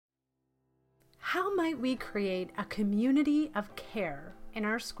How might we create a community of care in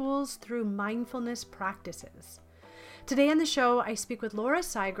our schools through mindfulness practices? Today on the show, I speak with Laura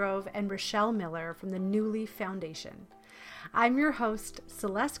Sygrove and Rochelle Miller from the New Leaf Foundation. I'm your host,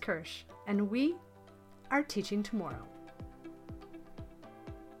 Celeste Kirsch, and we are Teaching Tomorrow.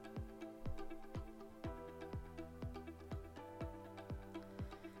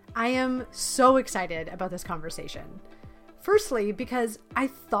 I am so excited about this conversation. Firstly, because I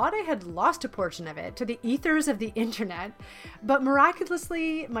thought I had lost a portion of it to the ethers of the internet, but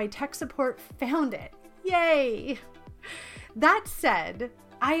miraculously, my tech support found it. Yay! That said,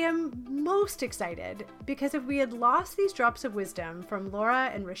 I am most excited because if we had lost these drops of wisdom from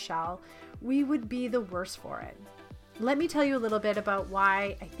Laura and Rochelle, we would be the worse for it. Let me tell you a little bit about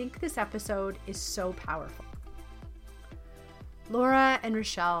why I think this episode is so powerful. Laura and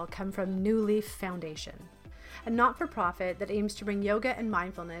Rochelle come from New Leaf Foundation, a not-for-profit that aims to bring yoga and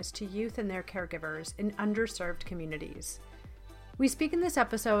mindfulness to youth and their caregivers in underserved communities. We speak in this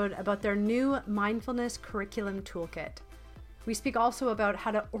episode about their new mindfulness curriculum toolkit. We speak also about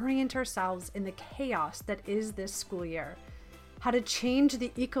how to orient ourselves in the chaos that is this school year, how to change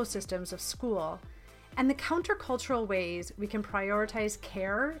the ecosystems of school, and the countercultural ways we can prioritize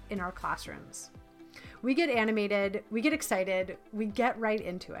care in our classrooms. We get animated, we get excited, we get right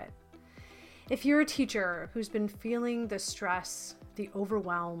into it. If you're a teacher who's been feeling the stress, the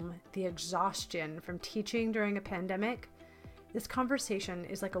overwhelm, the exhaustion from teaching during a pandemic, this conversation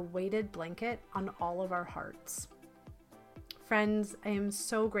is like a weighted blanket on all of our hearts. Friends, I am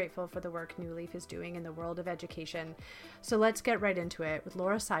so grateful for the work New Leaf is doing in the world of education. So let's get right into it with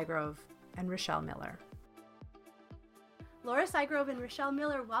Laura Sygrove and Rochelle Miller. Laura Sygrove and Rochelle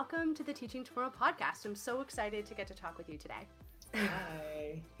Miller, welcome to the Teaching Tomorrow podcast. I'm so excited to get to talk with you today.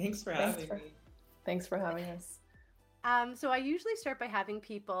 Hi, thanks for having me. Thanks for having us. So I usually start by having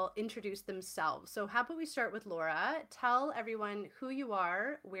people introduce themselves. So how about we start with Laura? Tell everyone who you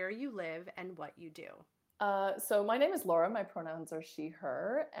are, where you live, and what you do. So my name is Laura. My pronouns are she,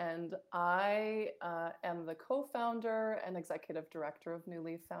 her, and I am the co-founder and executive director of New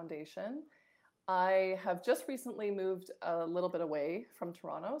Leaf Foundation. I have just recently moved a little bit away from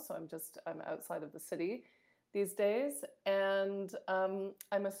Toronto, so I'm outside of the city these days, and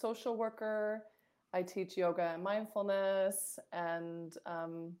I'm a social worker. I teach yoga and mindfulness, and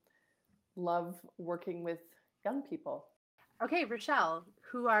love working with young people. Okay, Rochelle,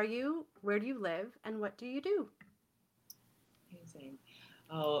 who are you? Where do you live? And what do you do? Amazing.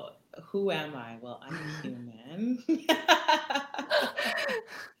 Oh, who am I? Well, I'm a human.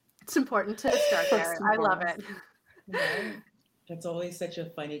 It's important to start there. I love it. Right. That's always such a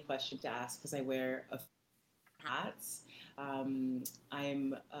funny question to ask because I wear a hats. I'm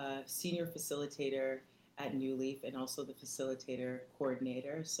a senior facilitator at New Leaf and also the facilitator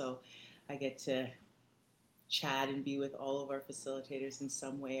coordinator. So I get to chat and be with all of our facilitators in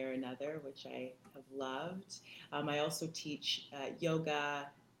some way or another, which I have loved. I also teach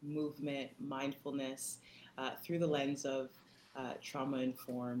yoga, movement, mindfulness through the lens of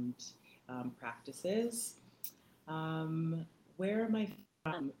trauma-informed practices. Where am I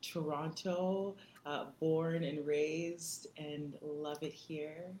from? Toronto, born and raised, and love it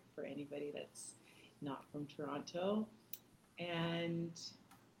here for anybody that's not from Toronto. And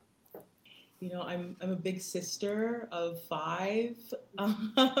I'm a big sister of 5.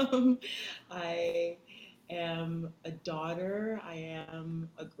 I am a daughter. I am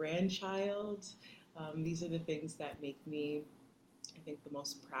a grandchild. These are the things that make me, I think, the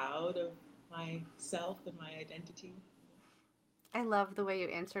most proud of myself and my identity. I love the way you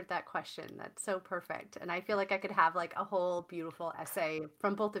answered that question. That's so perfect. And I feel like I could have like a whole beautiful essay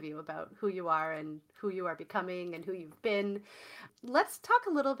from both of you about who you are and who you are becoming and who you've been. Let's talk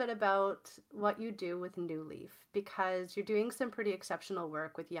a little bit about what you do with New Leaf, because you're doing some pretty exceptional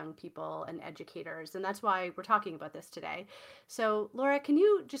work with young people and educators. And that's why we're talking about this today. So Laura, can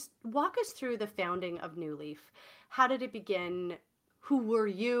you just walk us through the founding of New Leaf? How did it begin? Who were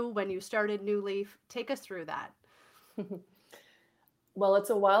you when you started New Leaf? Take us through that. Well, it's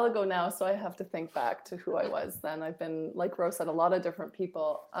a while ago now, so I have to think back to who I was then. I've been, like Rose said, a lot of different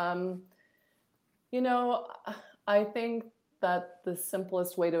people. I think that the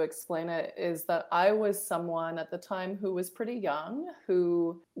simplest way to explain it is that I was someone at the time who was pretty young,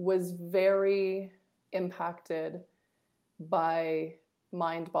 who was very impacted by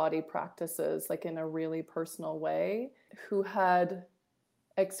mind-body practices, like in a really personal way, who had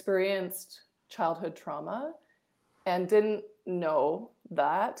experienced childhood trauma and didn't know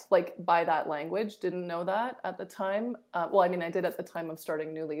that, like by that language, didn't know that at the time. I did at the time of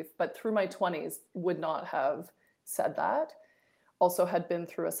starting New Leaf, but through my 20s would not have said that. also had been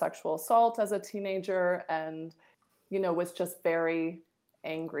through a sexual assault as a teenager and, was just very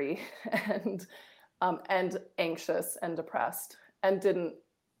angry and anxious and depressed and didn't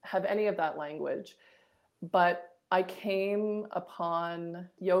have any of that language. But I came upon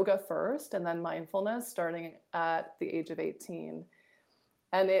yoga first and then mindfulness starting at the age of 18.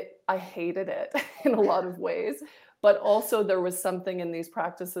 And I hated it in a lot of ways, but also there was something in these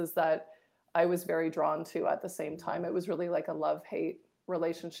practices that I was very drawn to at the same time. It was really like a love-hate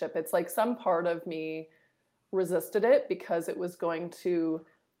relationship. It's like some part of me resisted it because it was going to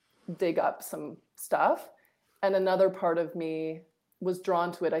dig up some stuff. And another part of me was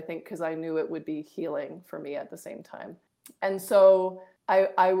drawn to it, I think, because I knew it would be healing for me at the same time. And so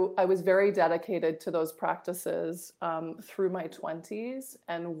I was very dedicated to those practices through my 20s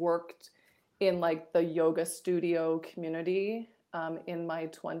and worked in like the yoga studio community in my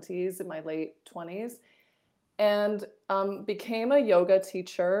 20s, in my late 20s, and became a yoga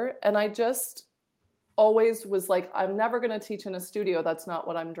teacher. And I just always was like, I'm never going to teach in a studio. That's not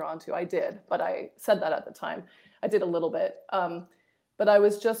what I'm drawn to. I did, but I said that at the time. I did a little bit. But I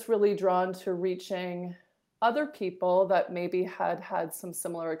was just really drawn to reaching other people that maybe had some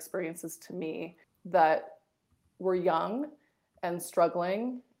similar experiences to me, that were young and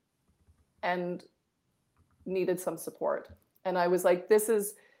struggling and needed some support. And I was like, this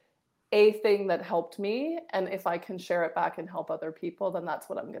is a thing that helped me. And if I can share it back and help other people, then that's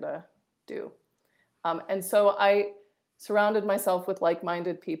what I'm going to do. And so I surrounded myself with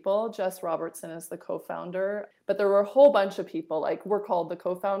like-minded people. Jess Robertson is the co-founder, but there were a whole bunch of people, like we're called the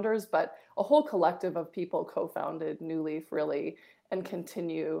co-founders, but a whole collective of people co-founded New Leaf really, and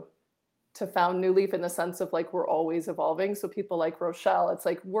continue to found New Leaf in the sense of like, we're always evolving. So people like Rochelle, it's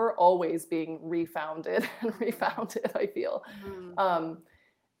like, we're always being refounded and refounded, I feel. Mm-hmm.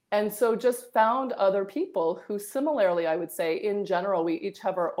 And so just found other people who similarly, I would say in general, we each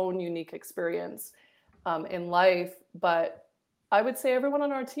have our own unique experience in life, but I would say everyone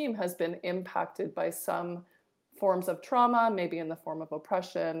on our team has been impacted by some forms of trauma, maybe in the form of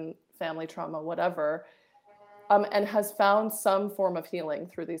oppression, family trauma, whatever, and has found some form of healing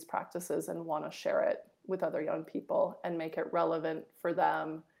through these practices and want to share it with other young people and make it relevant for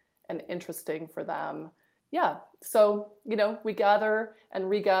them and interesting for them. Yeah. So, we gather and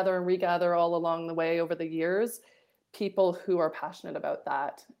regather all along the way over the years, people who are passionate about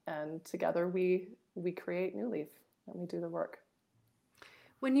that. And together we create New Leaf and we do the work.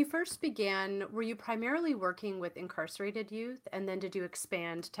 When you first began, were you primarily working with incarcerated youth, and then did you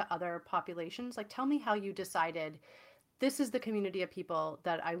expand to other populations? Like, tell me how you decided this is the community of people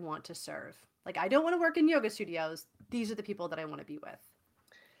that I want to serve. Like, I don't want to work in yoga studios. These are the people that I want to be with.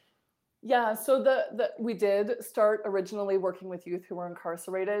 Yeah, so we did start originally working with youth who were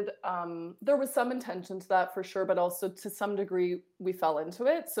incarcerated. There was some intention to that for sure, but also to some degree we fell into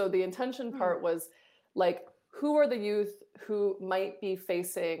it. So the intention part was like, who are the youth who might be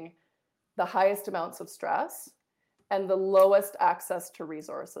facing the highest amounts of stress and the lowest access to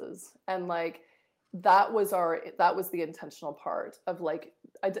resources? And like, that was the intentional part of like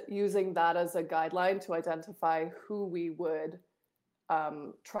using that as a guideline to identify who we would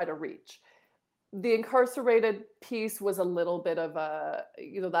try to reach. The incarcerated piece was a little bit of a,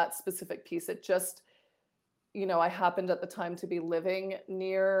 that specific piece. It just, I happened at the time to be living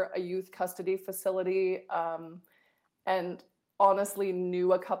near a youth custody facility, and honestly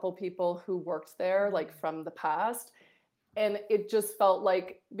knew a couple people who worked there, like from the past. And it just felt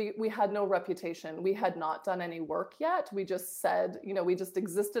like we had no reputation. We had not done any work yet. We just said, we just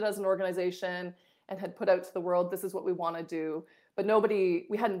existed as an organization and had put out to the world, this is what we want to do. But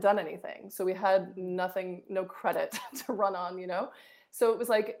we hadn't done anything. So we had nothing, no credit to run on, So it was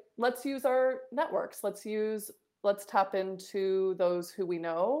like, let's use our networks. Let's tap into those who we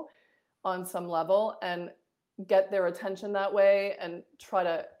know on some level and get their attention that way and try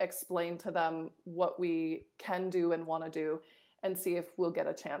to explain to them what we can do and want to do and see if we'll get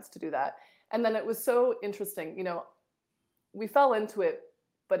a chance to do that. And then it was so interesting, we fell into it,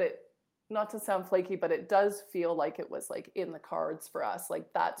 but not to sound flaky, but it does feel like it was like in the cards for us.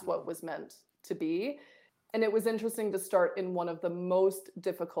 Like that's what was meant to be. And it was interesting to start in one of the most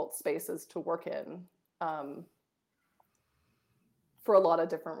difficult spaces to work in, for a lot of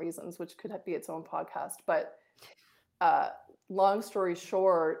different reasons, which could be its own podcast. But long story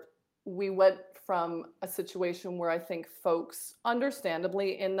short, we went from a situation where I think folks,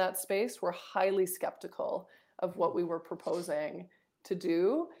 understandably in that space, were highly skeptical of what we were proposing to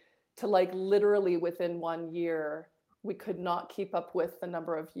do, to like literally within 1 year, we could not keep up with the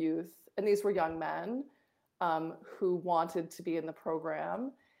number of youth. And these were young men who wanted to be in the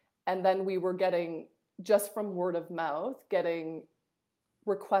program. And then we were getting, just from word of mouth, getting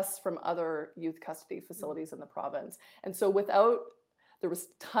requests from other youth custody facilities in the province. And so there was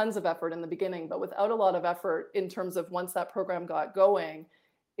tons of effort in the beginning, but without a lot of effort in terms of once that program got going,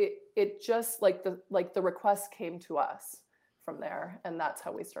 it just like the requests came to us from there, and that's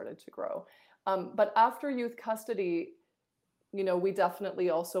how we started to grow. But after youth custody, we definitely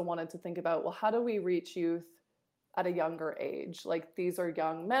also wanted to think about, well, how do we reach youth at a younger age? Like, these are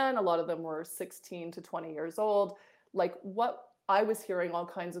young men, a lot of them were 16 to 20 years old. Like, what I was hearing all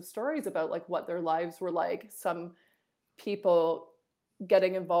kinds of stories about, like, what their lives were like. Some people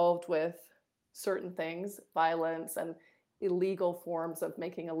getting involved with certain things, violence and illegal forms of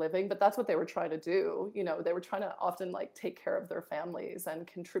making a living, but that's what they were trying to do. They were trying to often like take care of their families and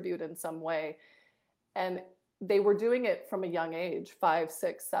contribute in some way. And they were doing it from a young age, 5,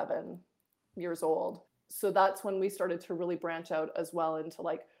 6, 7 years old. So that's when we started to really branch out as well into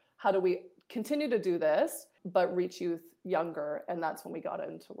like, how do we continue to do this, but reach youth younger? And that's when we got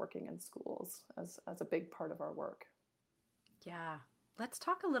into working in schools as a big part of our work. Yeah. Let's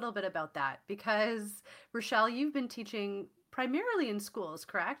talk a little bit about that, because Rochelle, you've been teaching primarily in schools,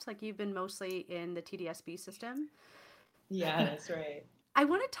 correct? Like, you've been mostly in the TDSB system. Yeah, that's right. I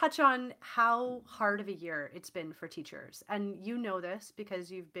want to touch on how hard of a year it's been for teachers. And you know this because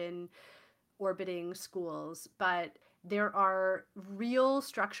you've been orbiting schools, but there are real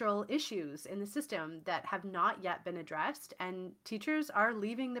structural issues in the system that have not yet been addressed, and teachers are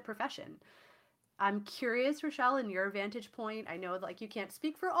leaving the profession. I'm curious, Rochelle, in your vantage point, I know like you can't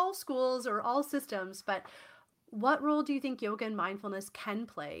speak for all schools or all systems, but what role do you think yoga and mindfulness can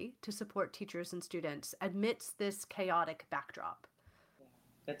play to support teachers and students amidst this chaotic backdrop?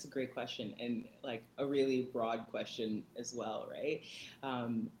 That's a great question, and like a really broad question as well, right?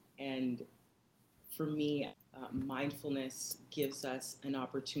 And for me, mindfulness gives us an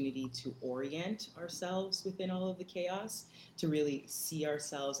opportunity to orient ourselves within all of the chaos, to really see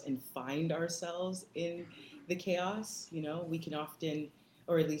ourselves and find ourselves in the chaos. We can often,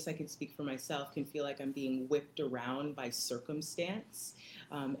 or at least I can speak for myself, can feel like I'm being whipped around by circumstance.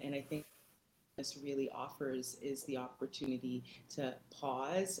 And I think this really offers is the opportunity to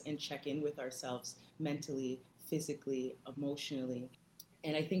pause and check in with ourselves mentally, physically, emotionally.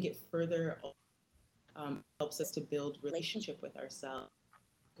 And I think it further helps us to build relationship with ourselves,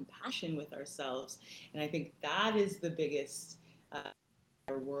 compassion with ourselves. And I think that is the biggest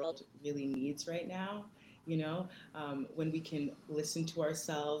our world really needs right now. When we can listen to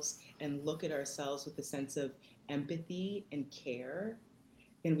ourselves and look at ourselves with a sense of empathy and care,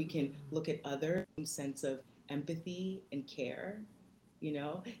 then we can look at others with a sense of empathy and care,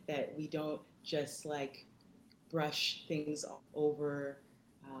 that we don't just like brush things over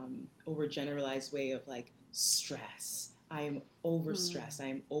generalized way of like stress. I am overstressed. I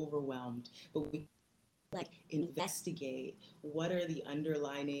am overwhelmed. But we like investigate what are the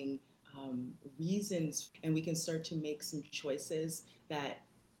underlining reasons, and we can start to make some choices that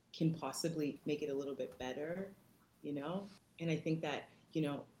can possibly make it a little bit better. And I think that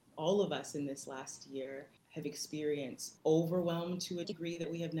all of us in this last year have experienced overwhelm to a degree that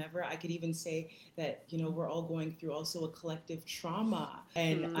we have never. I could even say that, we're all going through also a collective trauma.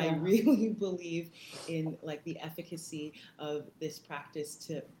 And I really believe in like the efficacy of this practice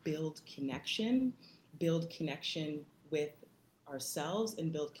to build connection with ourselves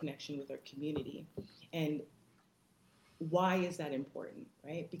and build connection with our community. And why is that important,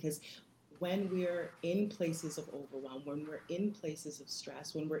 right? Because when we're in places of overwhelm, when we're in places of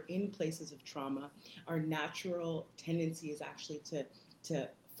stress, when we're in places of trauma, our natural tendency is actually to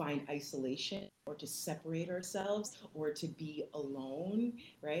find isolation or to separate ourselves or to be alone,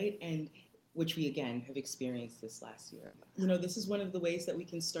 right? And which we again have experienced this last year. This is one of the ways that we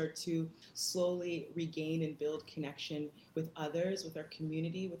can start to slowly regain and build connection with others, with our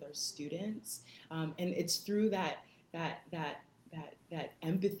community, with our students. And it's through that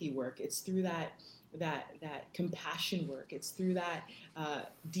empathy work. It's through that compassion work. It's through that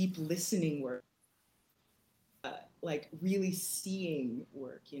deep listening work, like really seeing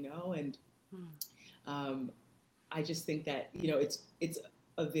work, and I just think that it's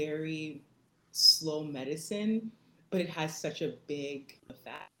a very slow medicine, but it has such a big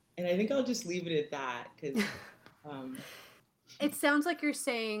effect. And I think I'll just leave it at that because it sounds like you're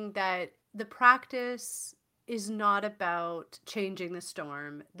saying that the practice is not about changing the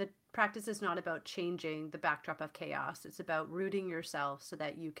storm. The practice is not about changing the backdrop of chaos. It's about rooting yourself so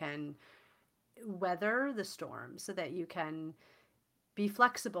that you can weather the storm, so that you can be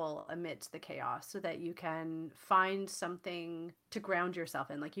flexible amidst the chaos, so that you can find something to ground yourself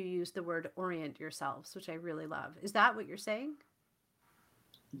in. Like you use the word orient yourselves, which I really love. Is that what you're saying?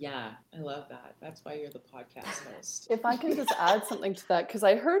 Yeah, I love that. That's why you're the podcast host. If I can just add something to that, because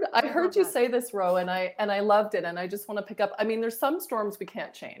I heard you say this, Ro, and I loved it, and I just want to pick up. I mean, there's some storms we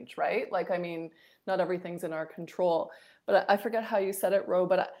can't change, right? Like, I mean, not everything's in our control. But I forget how you said it, Ro.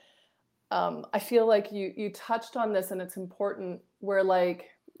 But I feel like you touched on this, and it's important. Where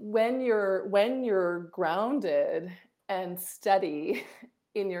like when you're grounded and steady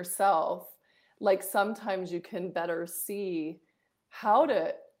in yourself, like sometimes you can better see how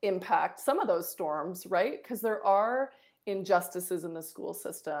to impact some of those storms, right? Because there are injustices in the school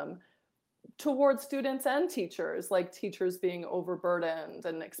system towards students and teachers, like teachers being overburdened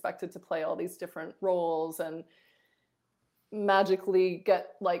and expected to play all these different roles and magically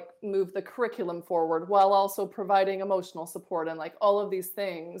get like move the curriculum forward while also providing emotional support and like all of these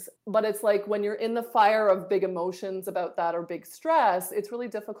things. But it's like when you're in the fire of big emotions about that or big stress, it's really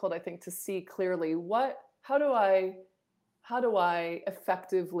difficult, I think, to see clearly how do I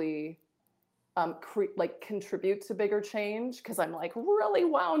effectively like contribute to bigger change, because I'm like really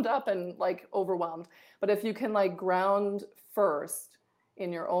wound up and like overwhelmed. But if you can like ground first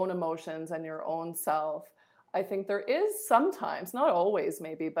in your own emotions and your own self, I think there is sometimes, not always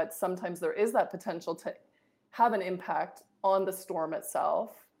maybe, but sometimes there is that potential to have an impact on the storm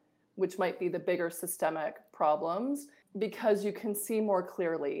itself, which might be the bigger systemic problems, because you can see more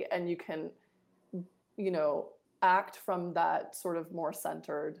clearly and you can, you know, act from that sort of more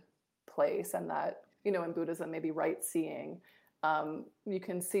centered place, and that, you know, in Buddhism, maybe right seeing, you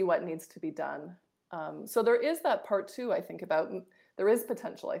can see what needs to be done. So there is that part too, I think, about there is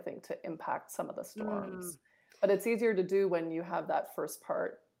potential, I think, to impact some of the storms, but it's easier to do when you have that first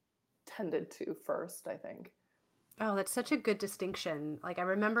part tended to first, I think. Oh, that's such a good distinction. Like, I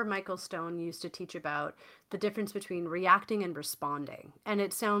remember Michael Stone used to teach about the difference between reacting and responding. And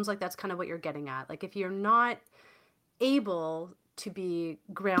it sounds like that's kind of what you're getting at. Like, if you're not able to be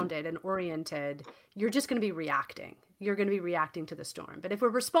grounded and oriented, you're just going to be reacting. You're going to be reacting to the storm. But if we're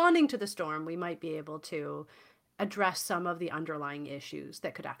responding to the storm, we might be able to address some of the underlying issues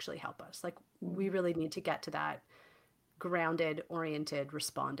that could actually help us. Like, we really need to get to that grounded, oriented,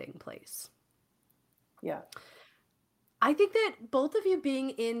 responding place. Yeah. I think that both of you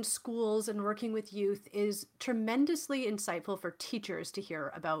being in schools and working with youth is tremendously insightful for teachers to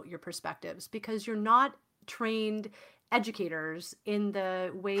hear about your perspectives, because you're not trained educators in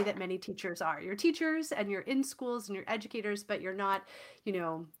the way that many teachers are. You're teachers and you're in schools and you're educators, but you're not, you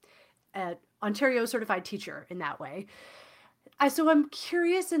know, an Ontario certified teacher in that way. So I'm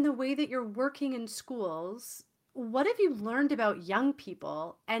curious, in the way that you're working in schools, what have you learned about young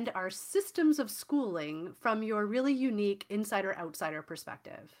people and our systems of schooling from your really unique insider outsider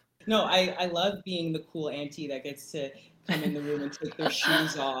perspective? No, I love being the cool auntie that gets to come in the room and take their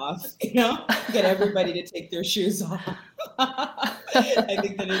shoes off, get everybody to take their shoes off. I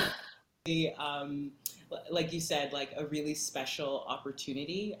think that is the, like you said, like a really special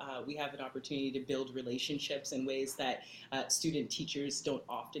opportunity. We have an opportunity to build relationships in ways that student teachers don't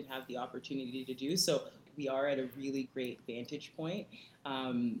often have the opportunity to do. So we are at a really great vantage point.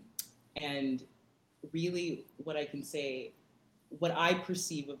 And really, what I can say, what I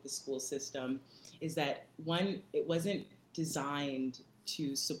perceive of the school system is that, one, it wasn't designed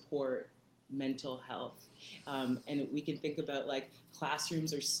to support mental health. And we can think about like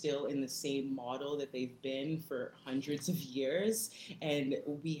classrooms are still in the same model that they've been for hundreds of years, and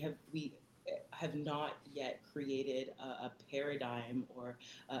we have not yet created a paradigm or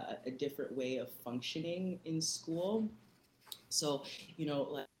a different way of functioning in school. So,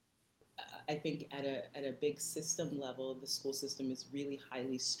 like, I think at a big system level, the school system is really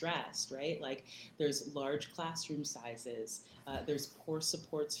highly stressed, right? Like, there's large classroom sizes, there's poor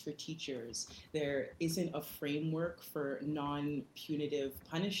supports for teachers, there isn't a framework for non-punitive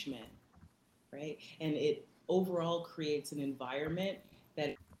punishment, right? And it overall creates an environment that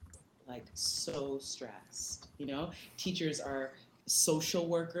is like so stressed. Teachers are social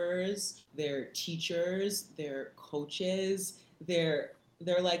workers, they're teachers, they're coaches, they're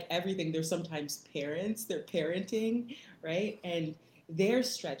like everything. They're sometimes parents, they're parenting, right? And they're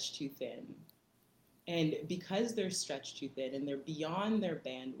stretched too thin. And because they're stretched too thin and they're beyond their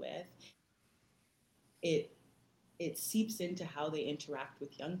bandwidth, it it seeps into how they interact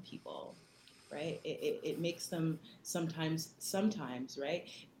with young people, right? It makes them sometimes, right?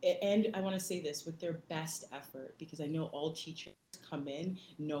 And I want to say this with their best effort, because I know all teachers come in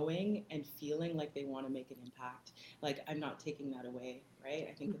knowing and feeling like they want to make an impact. Like, I'm not taking that away, right?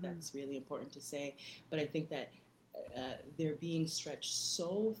 I think that that's really important to say. But I think that they're being stretched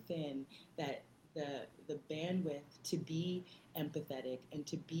so thin that the bandwidth to be empathetic and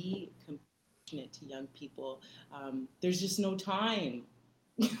to be compassionate to young people, there's just no time.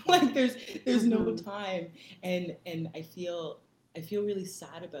 Like there's no Mhm. time. And I feel really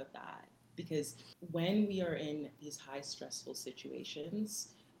sad about that, because when we are in these high stressful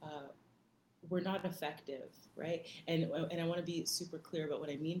situations, uh, we're not effective, right? And I want to be super clear about what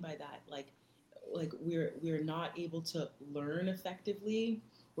I mean by that. Like we're not able to learn effectively,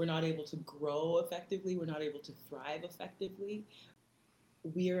 we're not able to grow effectively, we're not able to thrive effectively.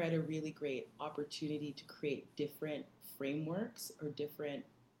 We are at a really great opportunity to create different frameworks or different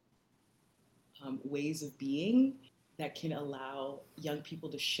ways of being that can allow young people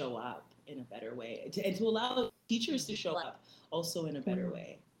to show up in a better way, and to allow teachers to show up also in a better Mm.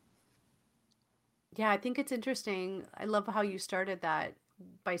 way. Yeah, I think it's interesting. I love how you started that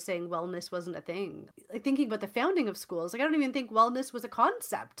by saying wellness wasn't a thing. Like thinking about the founding of schools, like I don't even think wellness was a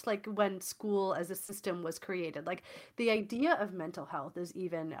concept, like when school as a system was created. Like the idea of mental health is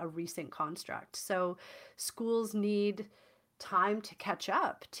even a recent construct. So schools need time to catch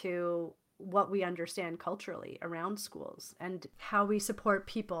up to what we understand culturally around schools and how we support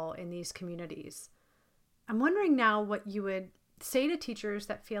people in these communities. I'm wondering now what you would say to teachers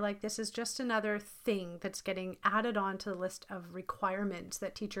that feel like this is just another thing that's getting added on to the list of requirements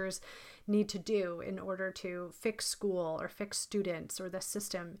that teachers need to do in order to fix school or fix students or the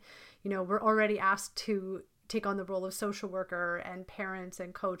system. You know, we're already asked to take on the role of social worker and parents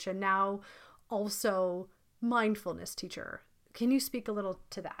and coach, and now also mindfulness teacher. Can you speak a little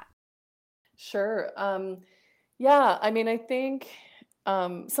to that? Sure. Yeah, I mean, I think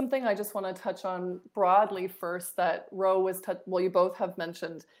something I just want to touch on broadly first that Ro was, well, you both have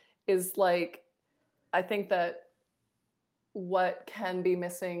mentioned is like, I think that what can be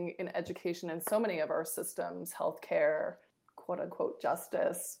missing in education in so many of our systems, healthcare, quote unquote,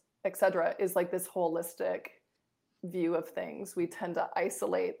 justice, et cetera, is like this holistic view of things. We tend to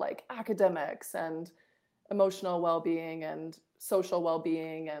isolate like academics and emotional well-being and social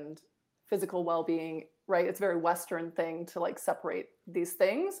well-being and physical well-being, right? It's a very Western thing to like separate these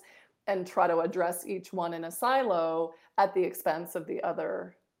things and try to address each one in a silo at the expense of the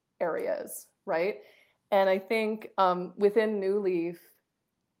other areas, right? And I think within New Leaf,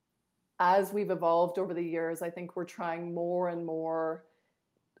 as we've evolved over the years, I think we're trying more and more.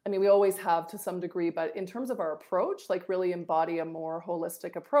 I mean, we always have to some degree, but in terms of our approach, like really embody a more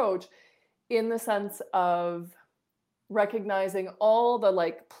holistic approach in the sense of recognizing all the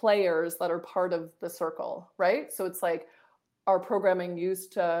like players that are part of the circle, right? So it's like our programming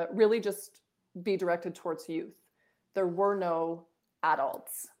used to really just be directed towards youth. There were no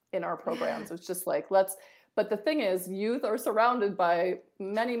adults in our programs. It's just like, but the thing is, youth are surrounded by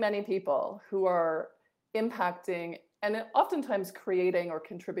many, many people who are impacting and oftentimes creating or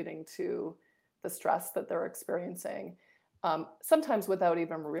contributing to the stress that they're experiencing. Sometimes without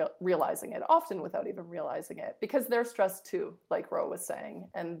even realizing it, often without even realizing it, because they're stressed too, like Ro was saying,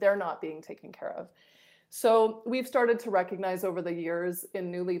 and they're not being taken care of. So we've started to recognize over the years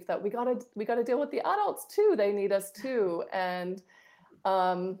in New Leaf that we gotta deal with the adults too. They need us too, and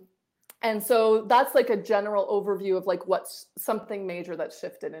so that's like a general overview of like what's something major that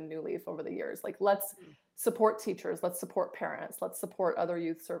shifted in New Leaf over the years. Like let's support teachers, let's support parents, let's support other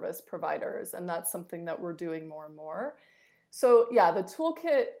youth service providers, and that's something that we're doing more and more. So yeah, the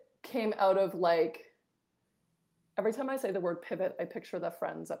toolkit came out of like, every time I say the word pivot, I picture the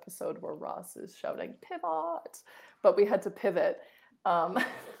Friends episode where Ross is shouting pivot, but we had to pivot. I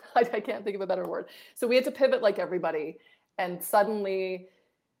can't think of a better word. So we had to pivot like everybody. And suddenly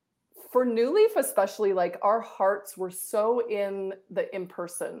for New Leaf, especially, like our hearts were so in the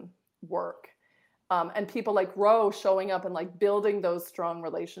in-person work. And people like Ro showing up and like building those strong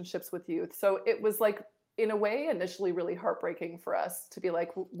relationships with youth. So it was like, in a way, initially really heartbreaking for us to be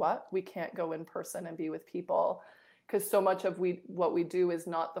like, what? We can't go in person and be with people. Because so much of what we do is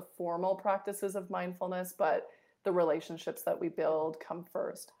not the formal practices of mindfulness, but the relationships that we build come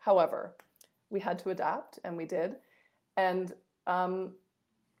first. However, we had to adapt, and we did. And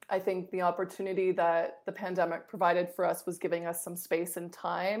I think the opportunity that the pandemic provided for us was giving us some space and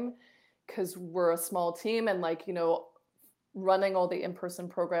time, because we're a small team, and like, you know, running all the in-person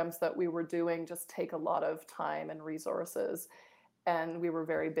programs that we were doing just take a lot of time and resources, and we were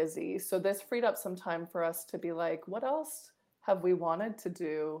very busy. So this freed up some time for us to be like, what else have we wanted to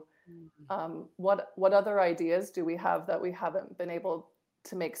do? What other ideas do we have that we haven't been able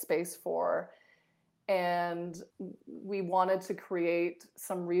to make space for? And we wanted to create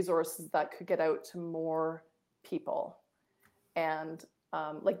some resources that could get out to more people, and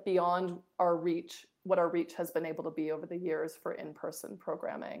like beyond our reach, what our reach has been able to be over the years for in-person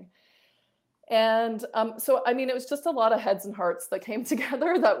programming. And so, I mean, it was just a lot of heads and hearts that came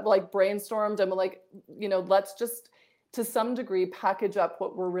together that like brainstormed and were like, you know, let's just to some degree, package up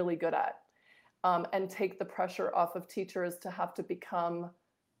what we're really good at, and take the pressure off of teachers to have to become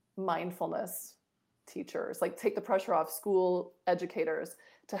mindfulness teachers, like take the pressure off school educators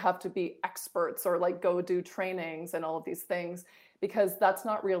to have to be experts or like go do trainings and all of these things, because that's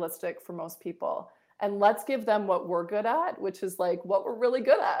not realistic for most people. And let's give them what we're good at, which is like what we're really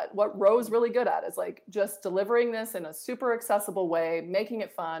good at. What Ro's really good at is like just delivering this in a super accessible way, making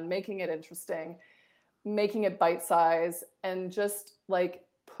it fun, making it interesting, making it bite-sized, and just like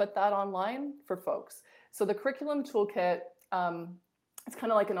put that online for folks. So the curriculum toolkit, it's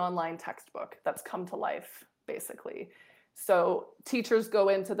kind of like an online textbook that's come to life, basically. So teachers go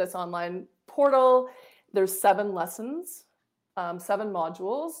into this online portal. There's 7 lessons, 7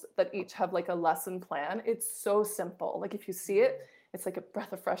 modules that each have like a lesson plan. It's so simple. Like if you see it, it's like a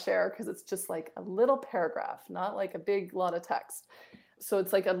breath of fresh air because it's just like a little paragraph, not like a big lot of text. So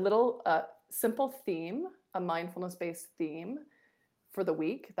it's like a little simple theme, a mindfulness-based theme for the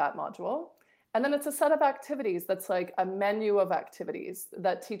week, that module. And then it's a set of activities that's like a menu of activities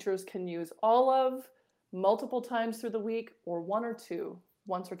that teachers can use all of multiple times through the week, or 1 or 2,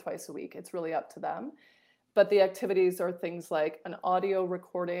 once or twice a week. It's really up to them. But the activities are things like an audio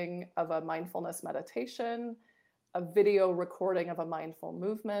recording of a mindfulness meditation, a video recording of a mindful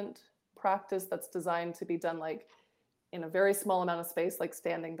movement practice that's designed to be done like in a very small amount of space, like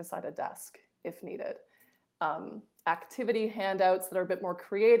standing beside a desk if needed. Activity handouts that are a bit more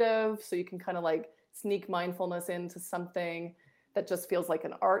creative, so you can kind of like sneak mindfulness into something that just feels like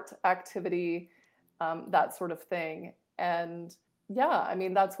an art activity, that sort of thing. And yeah, I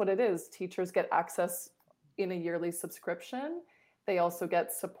mean, that's what it is. Teachers get access in a yearly subscription. They also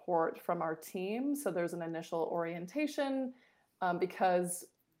get support from our team. So there's an initial orientation, because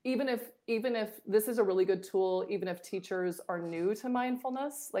even if this is a really good tool, even if teachers are new to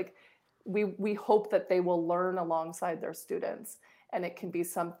mindfulness, like we hope that they will learn alongside their students, and it can be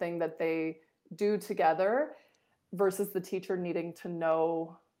something that they do together versus the teacher needing to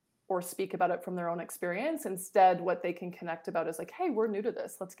know or speak about it from their own experience. Instead, what they can connect about is like, hey, we're new to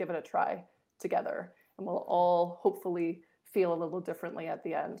this. Let's give it a try together. And we'll all hopefully feel a little differently at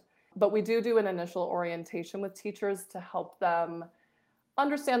the end. But we do an initial orientation with teachers to help them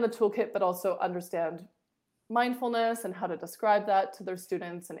understand the toolkit, but also understand mindfulness and how to describe that to their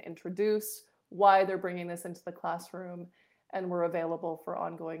students and introduce why they're bringing this into the classroom. And we're available for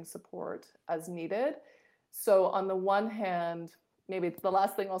ongoing support as needed. So on the one hand, maybe the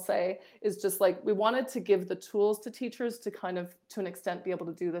last thing I'll say is just like we wanted to give the tools to teachers to kind of, to an extent, be able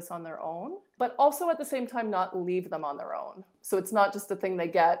to do this on their own, but also at the same time not leave them on their own. So it's not just a thing they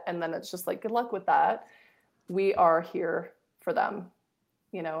get and then it's just like, good luck with that. We are here for them,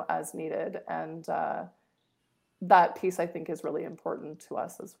 you know, as needed. And that piece, I think, is really important to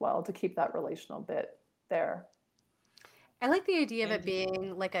us as well, to keep that relational bit there. I like the idea of it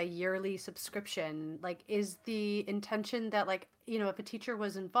being like a yearly subscription. Like, is the intention that, like, you know, if a teacher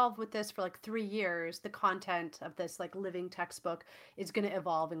was involved with this for like 3 years, the content of this like living textbook is going to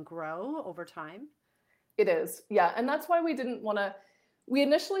evolve and grow over time? It is. Yeah. And that's why we didn't want to, we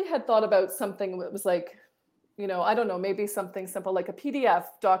initially had thought about something that was like, you know, I don't know, maybe something simple like a PDF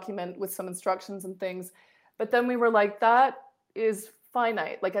document with some instructions and things. But then we were like, that is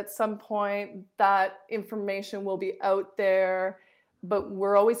finite. Like at some point that information will be out there, but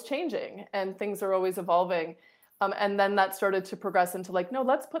we're always changing and things are always evolving. And then that started to progress into like, no,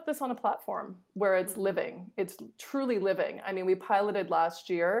 let's put this on a platform where it's living. It's truly living. I mean, we piloted last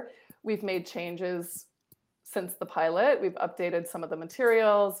year. We've made changes since the pilot. We've updated some of the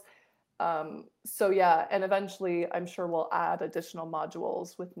materials. So yeah, and eventually I'm sure we'll add additional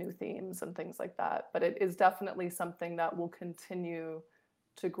modules with new themes and things like that. But it is definitely something that will continue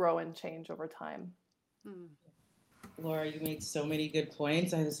to grow and change over time. Laura, you made so many good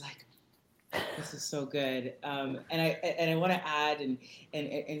points. I was like, this is so good. And I want to add and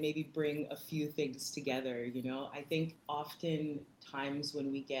maybe bring a few things together. You know, I think often times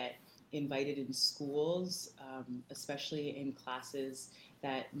when we get invited in schools, especially in classes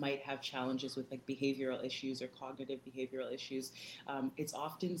that might have challenges with like behavioral issues or cognitive behavioral issues, it's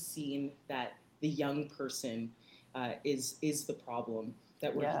often seen that the young person is the problem,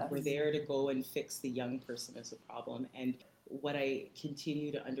 that we're there to go and fix the young person as a problem. And what I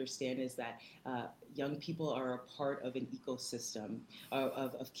continue to understand is that young people are a part of an ecosystem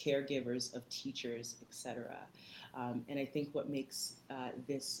of caregivers, of teachers, etc. And I think what makes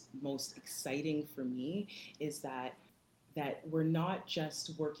this most exciting for me is that we're not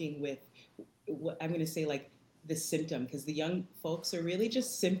just working with what I'm going to say, like the symptom, because the young folks are really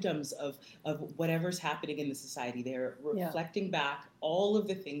just symptoms of whatever's happening in the society. They're reflecting back all of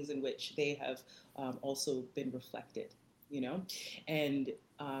the things in which they have also been reflected you know? And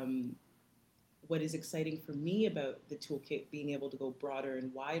what is exciting for me about the toolkit being able to go broader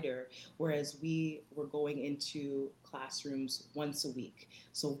and wider, whereas we were going into classrooms once a week.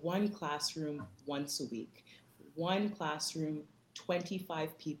 So one classroom once a week, one classroom,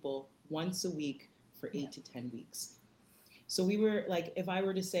 25 people once a week for 8 to 10 weeks. So we were like, if I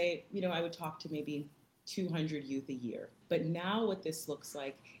were to say, I would talk to maybe 200 youth a year. But now what this looks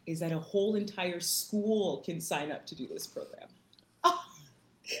like is that a whole entire school can sign up to do this program.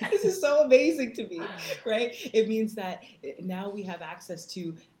 This is so amazing to me, right? It means that now we have access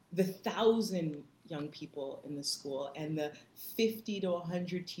to the 1,000 young people in the school and the 50 to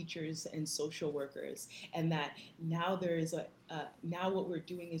 100 teachers and social workers. And that now there is now what we're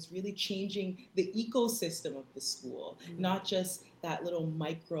doing is really changing the ecosystem of the school, not just that little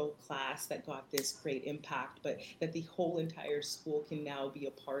micro class that got this great impact, but that the whole entire school can now be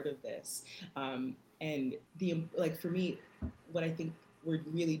a part of this. And for me, what I think we're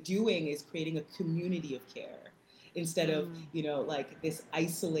really doing is creating a community of care instead of, like this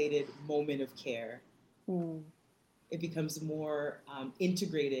isolated moment of care. It becomes more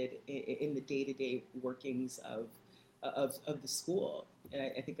integrated in the day-to-day workings of the school.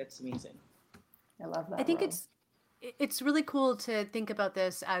 And I think that's amazing. I love that. I think it's really cool to think about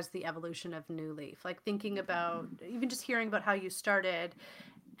this as the evolution of New Leaf, like thinking about even just hearing about how you started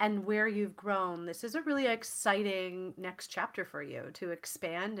and where you've grown. This is a really exciting next chapter for you to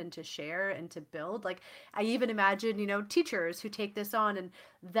expand and to share and to build. Like I even imagine, teachers who take this on and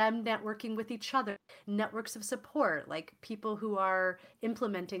them networking with each other, networks of support, like people who are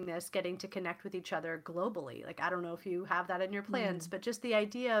implementing this, getting to connect with each other globally. Like, I don't know if you have that in your plans, but just the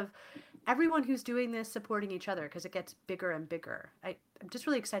idea of everyone who's doing this supporting each other because it gets bigger and bigger. I'm just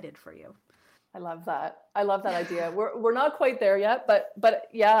really excited for you. I love that. I love that idea. We're not quite there yet, but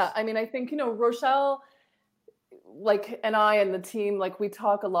yeah, I mean, I think, Rochelle, and I and the team, we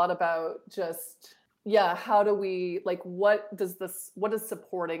talk a lot about just, how do we, what does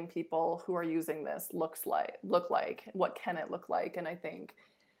supporting people who are using this look like? What can it look like? And I think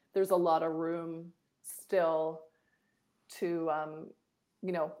there's a lot of room still to,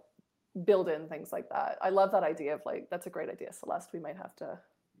 build in things like that. I love that idea of that's a great idea, Celeste. We might have to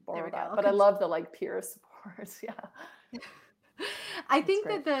borrow that. But I love the peer support. Yeah. I think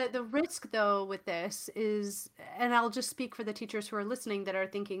that the risk though with this is, and I'll just speak for the teachers who are listening that are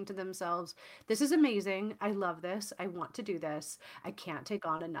thinking to themselves, this is amazing. I love this. I want to do this. I can't take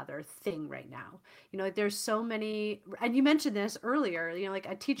on another thing right now. There's so many, and you mentioned this earlier,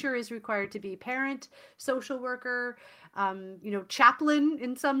 a teacher is required to be parent, social worker, chaplain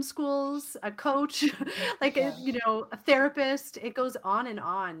in some schools, a coach, a therapist. It goes on and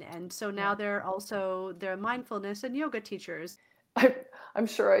on. And so now they're mindfulness and yoga teachers. I'm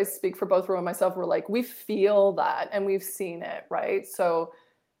sure I speak for both Ro and myself. We're we feel that and we've seen it, right? So,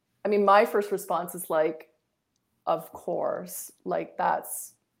 I mean, my first response is of course,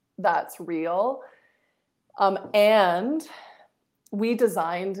 that's real. And we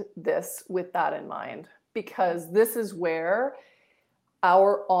designed this with that in mind, because this is where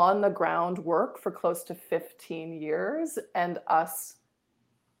our on the ground work for close to 15 years and us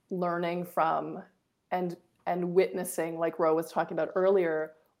learning from and witnessing, like Ro was talking about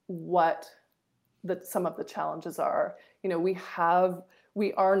earlier, what some of the challenges are.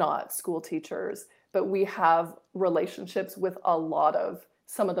 We are not school teachers, but we have relationships with a lot of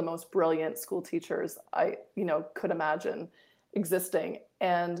some of the most brilliant school teachers I could imagine existing.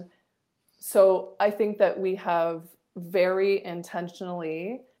 And so I think that we have very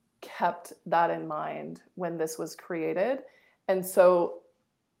intentionally kept that in mind when this was created. And so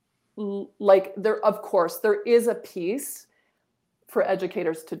of course, there is a piece for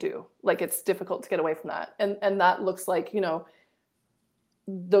educators to do. It's difficult to get away from that. And that looks like,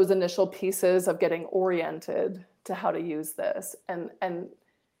 those initial pieces of getting oriented to how to use this and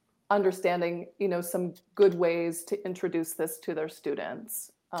understanding, some good ways to introduce this to their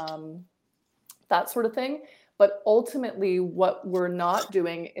students, that sort of thing. But ultimately, what we're not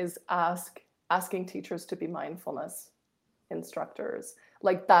doing is asking teachers to be mindfulness instructors.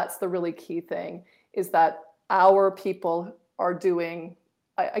 That's the really key thing, is that our people are doing,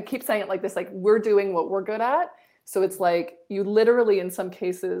 I keep saying it like this, we're doing what we're good at. So it's you literally, in some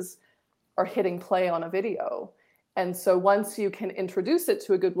cases, are hitting play on a video. And so once you can introduce it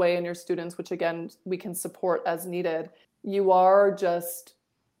to a good way in your students, which again, we can support as needed,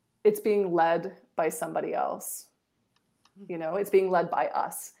 it's being led by somebody else. It's being led by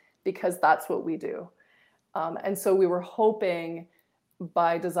us, because that's what we do. And so we were hoping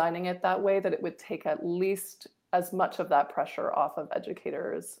by designing it that way that it would take at least as much of that pressure off of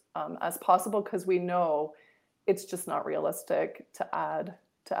educators as possible, because we know it's just not realistic to add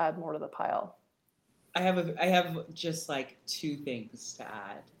more to the pile. I have just like two things to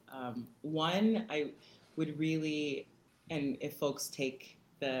add. One, I would really, and if folks take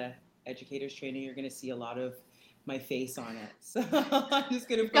the educators training, you're going to see a lot of my face on it. So I'm just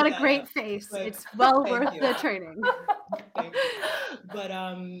going to You've got put a that great up. face. But It's well thank worth you. the training. Thank you. But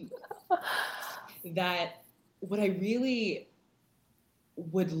that what I really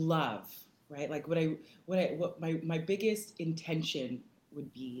would love, right? Like what my biggest intention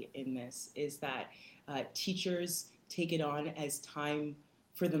would be in this is that teachers take it on as time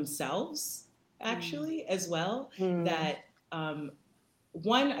for themselves, actually, as well. That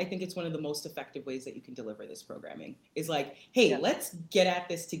one, I think it's one of the most effective ways that you can deliver this programming is like, hey, let's get at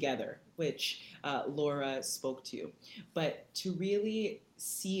this together, which Laura spoke to. But to really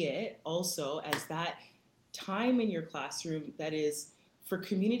see it also as that time in your classroom that is for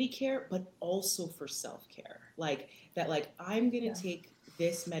community care, but also for self-care. Like that, like I'm going to take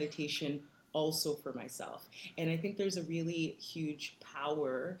this meditation also for myself. And I think there's a really huge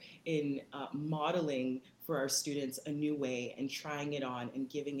power in modeling for our students a new way and trying it on and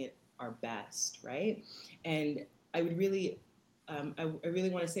giving it our best, right? And I would really, I really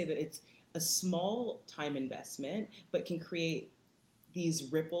want to say that it's a small time investment, but can create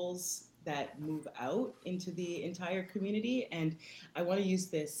these ripples that move out into the entire community. And I want to use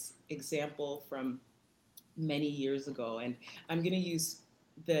this example from many years ago, and I'm going to use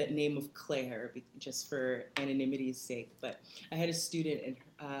the name of Claire just for anonymity's sake. But I had a student, and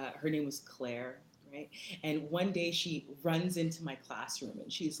her name was Claire, right? And one day she runs into my classroom,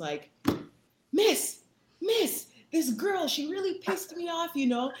 and she's like, Miss, this girl, she really pissed me off,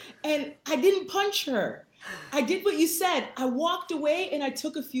 and I didn't punch her. I did what you said. I walked away and I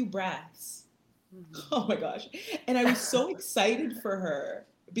took a few breaths. Oh my gosh. And I was so excited for her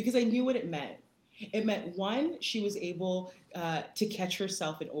because I knew what it meant. It meant, one, she was able to catch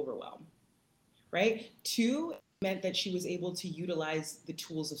herself in overwhelm, right? Two, it meant that she was able to utilize the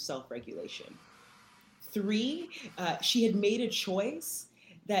tools of self-regulation. Three, she had made a choice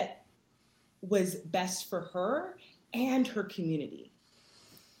that was best for her and her community.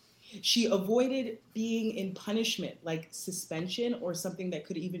 She avoided being in punishment like suspension or something that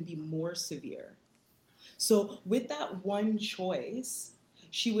could even be more severe. So with that one choice,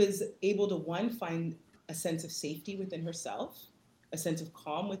 she was able to, one, find a sense of safety within herself, a sense of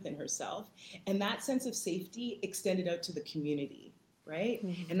calm within herself, and that sense of safety extended out to the community, right?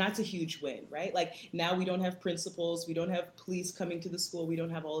 And that's a huge win, right? Like now we don't have principals, we don't have police coming to the school, we don't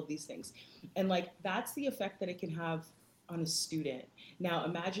have all of these things. And like that's the effect that it can have on a student. Now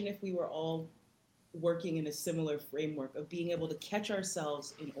imagine if we were all working in a similar framework of being able to catch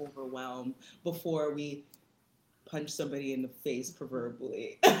ourselves in overwhelm before we punch somebody in the face,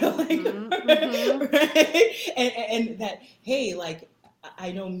 proverbially. Like, right? And that, hey, like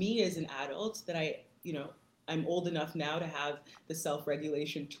I know me as an adult that I'm old enough now to have the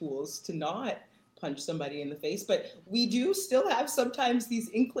self-regulation tools to not punch somebody in the face, but we do still have sometimes these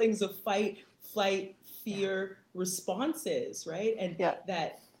inklings of fight, flight, fear responses, right? And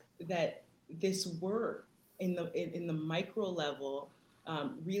that this work in the micro level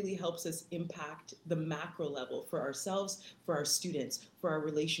really helps us impact the macro level for ourselves, for our students, for our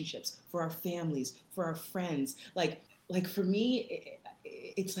relationships, for our families, for our friends. Like for me,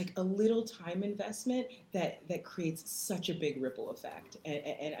 it's like a little time investment that creates such a big ripple effect.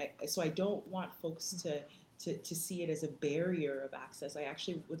 So I don't want folks to see it as a barrier of access. I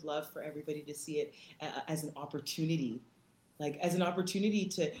actually would love for everybody to see it as an opportunity. Like as an opportunity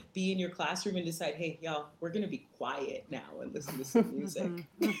to be in your classroom and decide, hey, y'all, we're going to be quiet now and listen to some music.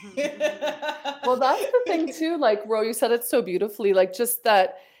 Well, that's the thing too. Like, Ro, you said it so beautifully. Like just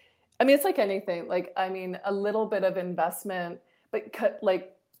that, I mean, it's like anything. Like, I mean, a little bit of investment, but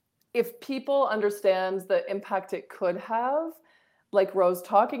like if people understand the impact it could have, like Ro's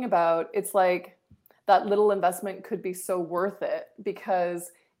talking about, it's like that little investment could be so worth it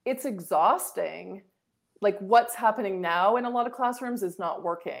because it's exhausting. Like what's happening now in a lot of classrooms is not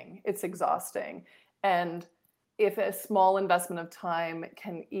working. It's exhausting. And if a small investment of time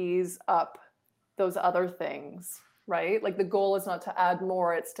can ease up those other things, right? Like the goal is not to add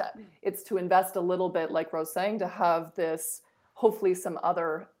more, it's to invest a little bit, like Ro's saying, to have this, hopefully some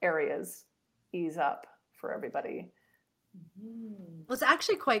other areas ease up for everybody. Well, it's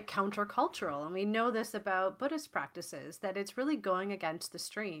actually quite countercultural, and we know this about Buddhist practices, that it's really going against the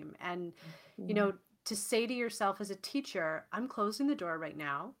stream. And to say to yourself as a teacher, I'm closing the door right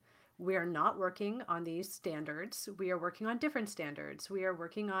now. We are not working on these standards. We are working on different standards. We are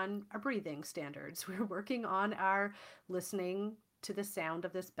working on our breathing standards. We're working on our listening to the sound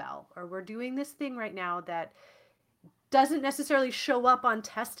of this bell, or we're doing this thing right now that doesn't necessarily show up on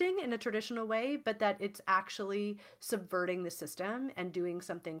testing in a traditional way, but that it's actually subverting the system and doing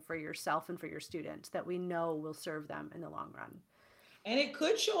something for yourself and for your students that we know will serve them in the long run. And it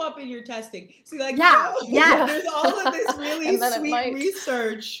could show up in your testing. See, like, there's all of this really sweet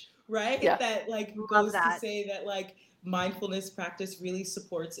research, right? Yeah. That like goes to say that like mindfulness practice really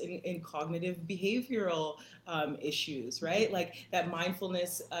supports in cognitive behavioral issues, right? Like that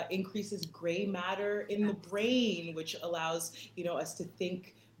mindfulness increases gray matter in the brain, which allows, us to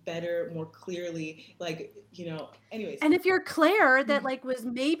think better, more clearly, like, anyways. And if you're Claire that like was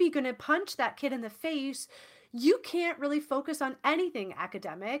maybe going to punch that kid in the face, you can't really focus on anything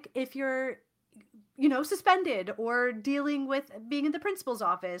academic if you're, suspended or dealing with being in the principal's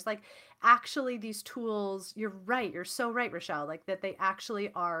office. Like, actually, these tools, you're right. You're so right, Rochelle, like that they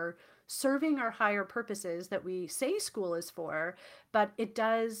actually are serving our higher purposes that we say school is for, but it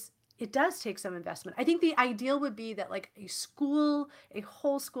does take some investment. I think the ideal would be that like a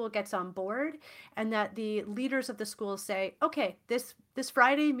whole school gets on board, and that the leaders of the school say, okay, this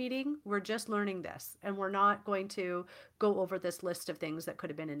Friday meeting, we're just learning this, and we're not going to go over this list of things that could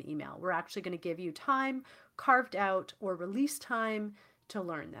have been an email. We're actually going to give you time carved out or release time to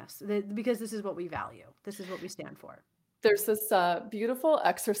learn this, because this is what we value. This is what we stand for. There's this beautiful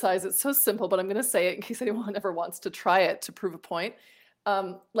exercise. It's so simple, but I'm going to say it in case anyone ever wants to try it to prove a point.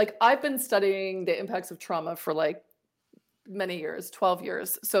 Like I've been studying the impacts of trauma for like many years, 12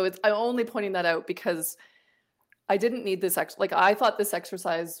 years. So I'm only pointing that out because I didn't need this. Like I thought this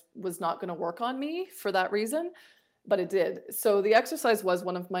exercise was not going to work on me for that reason, but it did. So the exercise was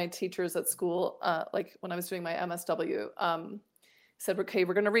one of my teachers at school, like when I was doing my MSW, said, okay,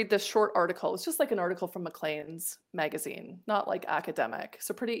 we're going to read this short article. It's just like an article from Maclean's magazine, not like academic.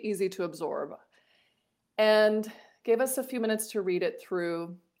 So pretty easy to absorb. And gave us a few minutes to read it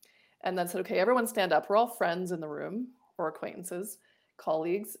through, and then said, okay, everyone stand up. We're all friends in the room, or acquaintances,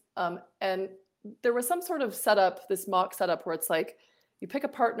 colleagues. And there was some sort of setup, this mock setup where it's like, you pick a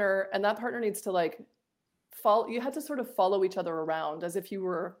partner and that partner needs to like follow, you had to sort of follow each other around as if you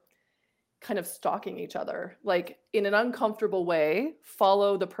were kind of stalking each other, like in an uncomfortable way,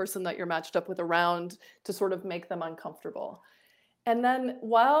 follow the person that you're matched up with around to sort of make them uncomfortable. And then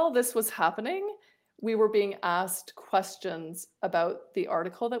while this was happening, we were being asked questions about the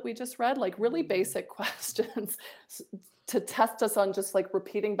article that we just read, like really basic questions to test us on just like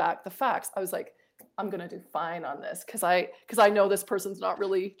repeating back the facts. I was like, I'm going to do fine on this because I know this person's not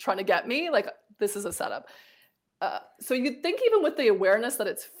really trying to get me. Like this is a setup. So you'd think even with the awareness that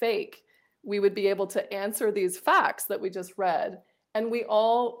it's fake, we would be able to answer these facts that we just read. And we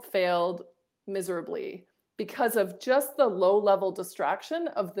all failed miserably because of just the low level distraction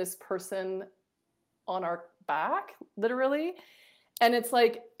of this person on our back, literally. And it's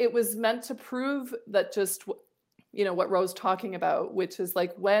like, it was meant to prove that just, what Ro's talking about, which is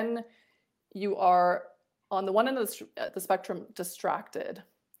like when you are on the one end of the spectrum distracted,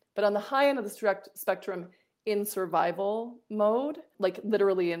 but on the high end of the spectrum in survival mode, like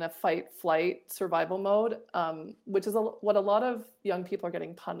literally in a fight flight survival mode, which is what a lot of young people are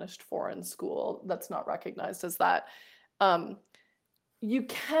getting punished for in school. That's not recognized as that. You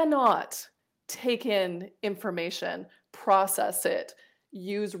cannot take in information, process it,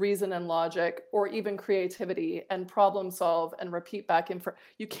 use reason and logic, or even creativity and problem solve and repeat back info.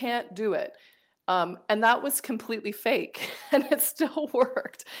 You can't do it. And that was completely fake and it still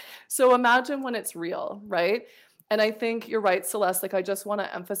worked. So imagine when it's real, right? And I think you're right, Celeste, like I just want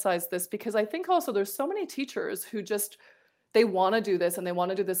to emphasize this because I think also there's so many teachers who just, they want to do this and they want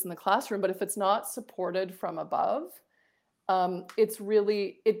to do this in the classroom, but if it's not supported from above,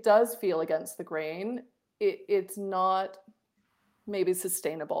 it does feel against the grain. It's not maybe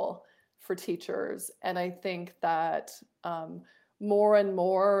sustainable for teachers. And I think that more and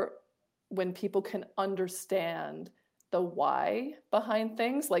more when people can understand the why behind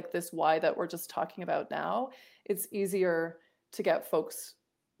things, like this why that we're just talking about now, it's easier to get folks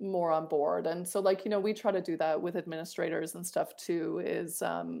more on board. And so like, we try to do that with administrators and stuff too, is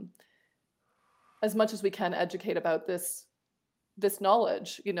as much as we can educate about this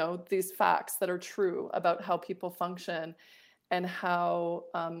knowledge, these facts that are true about how people function and how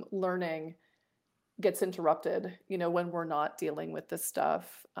learning gets interrupted, when we're not dealing with this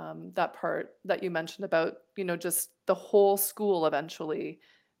stuff. That part that you mentioned about, just the whole school eventually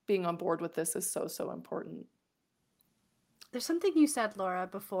being on board with this is so, so important. There's something you said, Laura,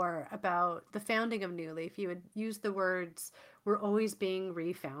 before about the founding of New Leaf. You had used the words, we're always being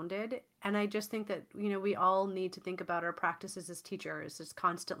refounded. And I just think that, we all need to think about our practices as teachers as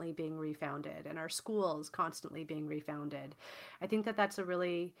constantly being refounded, and our schools constantly being refounded. I think that that's a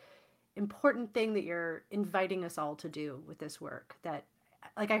really important thing that you're inviting us all to do with this work that,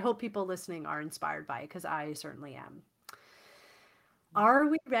 like, I hope people listening are inspired by, because I certainly am. Are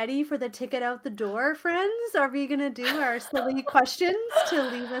we ready for the ticket out the door, friends? Are we going to do our silly questions to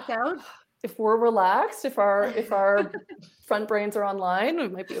leave us out? If we're relaxed, if our front brains are online,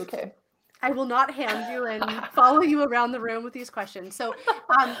 it might be okay. I will not hand you and follow you around the room with these questions. So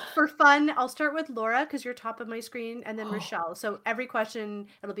for fun, I'll start with Laura, because you're top of my screen, and then Rochelle. So every question,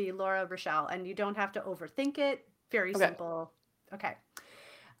 it'll be Laura, Rochelle, and you don't have to overthink it. Very simple. Okay.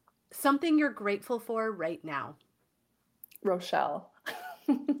 Something you're grateful for right now. Rochelle.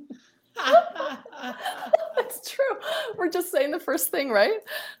 It's true. We're just saying the first thing, right?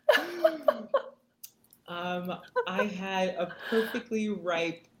 I had a perfectly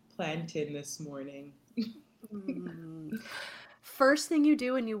ripe plantain this morning. First thing you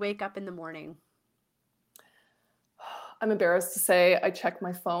do when you wake up in the morning. I'm embarrassed to say I check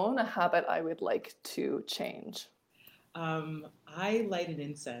my phone, a habit I would like to change. I light an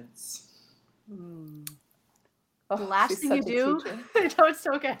incense. The last thing you do, I know it's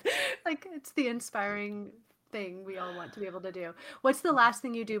so good. Like, it's the inspiring thing we all want to be able to do. What's the last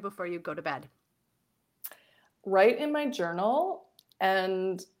thing you do before you go to bed? Write in my journal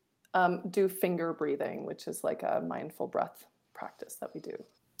and do finger breathing, which is like a mindful breath practice that we do.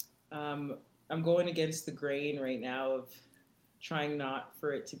 I'm going against the grain right now of trying not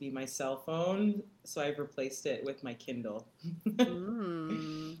for it to be my cell phone, so I've replaced it with my Kindle.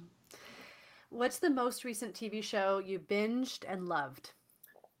 What's the most recent TV show you binged and loved?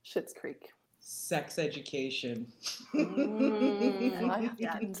 Schitt's Creek. Sex Education. I have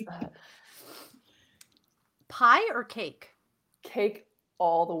gotten into that. Pie or cake? Cake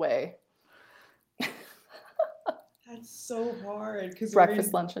all the way. That's so hard because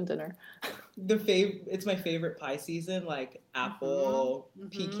breakfast, lunch, and dinner. It's my favorite pie season, like apple,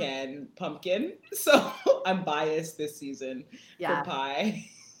 pecan, pumpkin. So I'm biased this season for pie.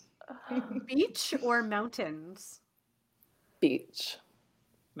 Beach or mountains? Beach.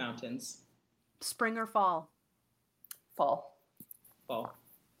 Mountains. Spring or fall? Fall. Fall.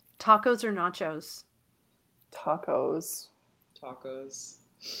 Tacos or nachos? Tacos. Tacos.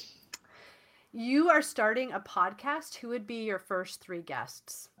 You are starting a podcast. Who would be your first 3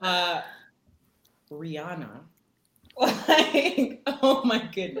 guests? Rihanna. Like, oh my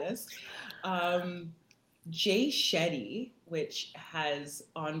goodness. Jay Shetty, which has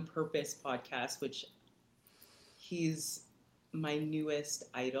On Purpose podcast, which he's my newest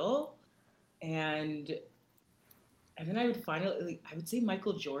idol. And then I would say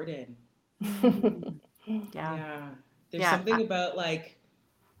Michael Jordan. Yeah. There's something about like,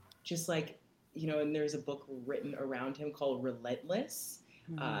 just like, and there's a book written around him called Relentless.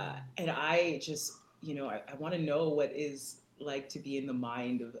 And I just, I want to know what is like to be in the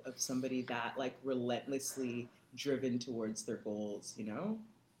mind of somebody that like relentlessly driven towards their goals,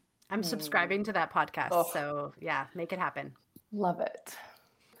 I'm subscribing to that podcast. So yeah, make it happen. Love it.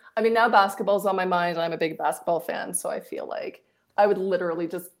 I mean, now basketball's on my mind. I'm a big basketball fan. So I feel like I would literally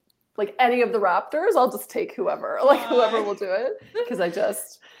just, like any of the Raptors, I'll just take whoever will do it. Because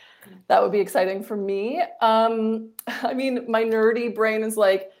that would be exciting for me. I mean, my nerdy brain is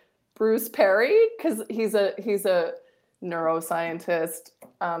like Bruce Perry, because he's a neuroscientist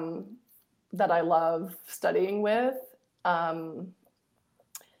that I love studying with. And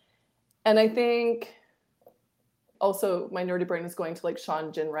I think also my nerdy brain is going to like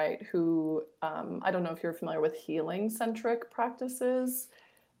Sean Ginwright, who I don't know if you're familiar with healing-centric practices,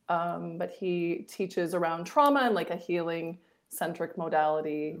 but he teaches around trauma and like a healing-centric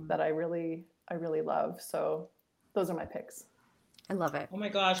modality that I really love. So those are my picks. I love it. Oh my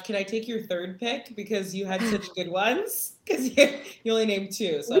gosh, can I take your third pick because you had such good ones? Because you only named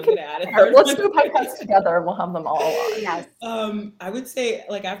 2, so I'm going to add a third one. Let's do a podcast together and we'll have them all on. Yes. I would say,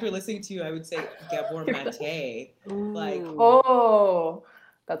 like, after listening to you, I would say Gabor Mate. Like,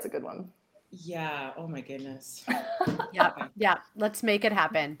 that's a good one. Yeah. Oh my goodness. Yeah. Let's make it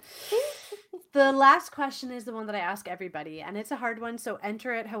happen. The last question is the one that I ask everybody, and it's a hard one, so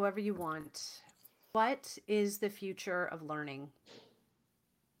enter it however you want. What is the future of learning?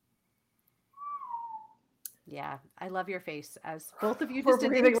 Yeah, I love your face as both of you just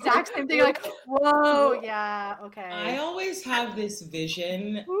did the exact same thing. Like, whoa, yeah, okay. I always have this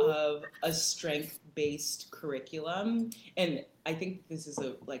vision of a strength-based curriculum, and I think this is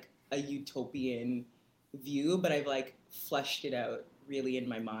a utopian view, but I've like fleshed it out really in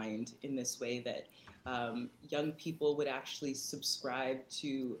my mind in this way that young people would actually subscribe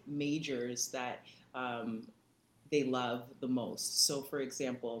to majors that they love the most. So for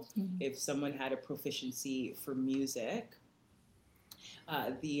example, if someone had a proficiency for music,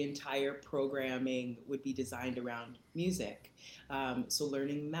 the entire programming would be designed around music. So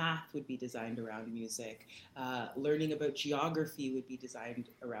learning math would be designed around music. Learning about geography would be designed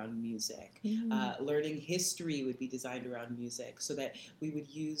around music. Learning history would be designed around music, so that we would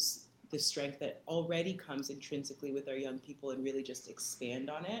use the strength that already comes intrinsically with our young people and really just expand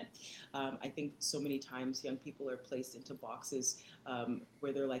on it. I think so many times young people are placed into boxes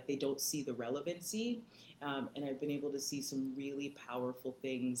where they're like, they don't see the relevancy. And I've been able to see some really powerful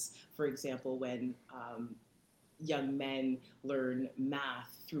things. For example, when young men learn math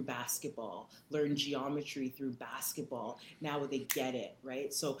through basketball, learn geometry through basketball, now they get it,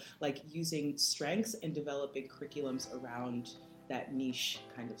 right? So like using strengths and developing curriculums around that niche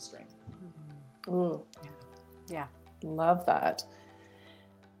kind of strength. Yeah. Love that.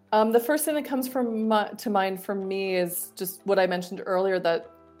 The first thing that comes to mind for me is just what I mentioned earlier, that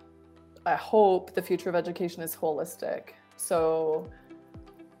I hope the future of education is holistic. So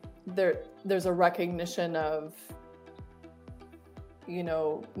there's a recognition of,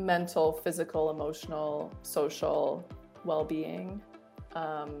 mental, physical, emotional, social well-being.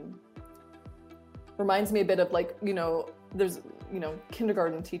 Reminds me a bit of there's,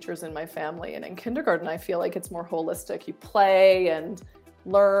 kindergarten teachers in my family. And in kindergarten, I feel like it's more holistic. You play and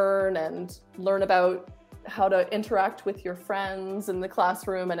learn about how to interact with your friends in the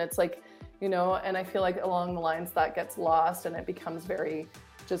classroom. And it's like, and I feel like along the lines that gets lost and it becomes very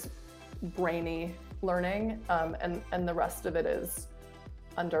just brainy learning. And the rest of it is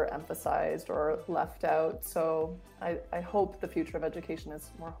underemphasized or left out. So I hope the future of education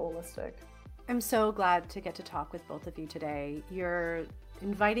is more holistic. I'm so glad to get to talk with both of you today. You're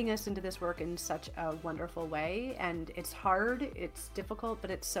inviting us into this work in such a wonderful way, and it's hard, it's difficult,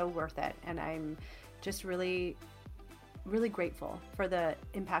 but it's so worth it. And I'm just really, really grateful for the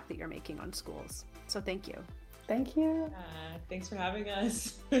impact that you're making on schools. So thank you. Thank you. Thanks for having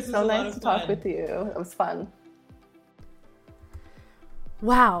us. This so nice to talk with you. It was fun.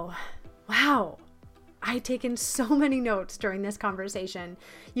 Wow. I've taken so many notes during this conversation.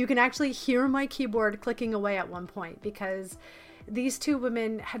 You can actually hear my keyboard clicking away at one point because these two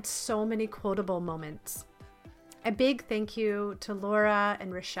women had so many quotable moments. A big thank you to Laura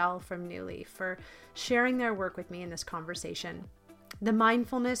and Rochelle from New Leaf for sharing their work with me in this conversation. The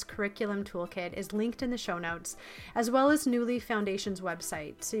Mindfulness Curriculum Toolkit is linked in the show notes, as well as New Leaf Foundation's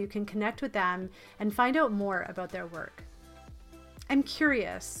website, so you can connect with them and find out more about their work. I'm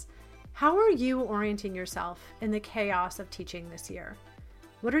curious, how are you orienting yourself in the chaos of teaching this year?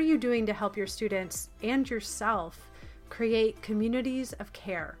 What are you doing to help your students and yourself create communities of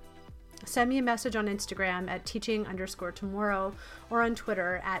care? Send me a message on Instagram at teaching_tomorrow or on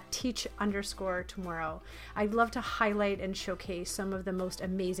Twitter at teach_tomorrow. I'd love to highlight and showcase some of the most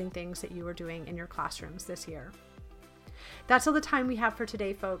amazing things that you are doing in your classrooms this year. That's all the time we have for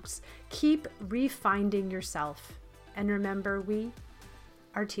today, folks. Keep refinding yourself. And remember, we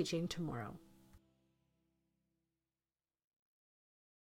are teaching tomorrow.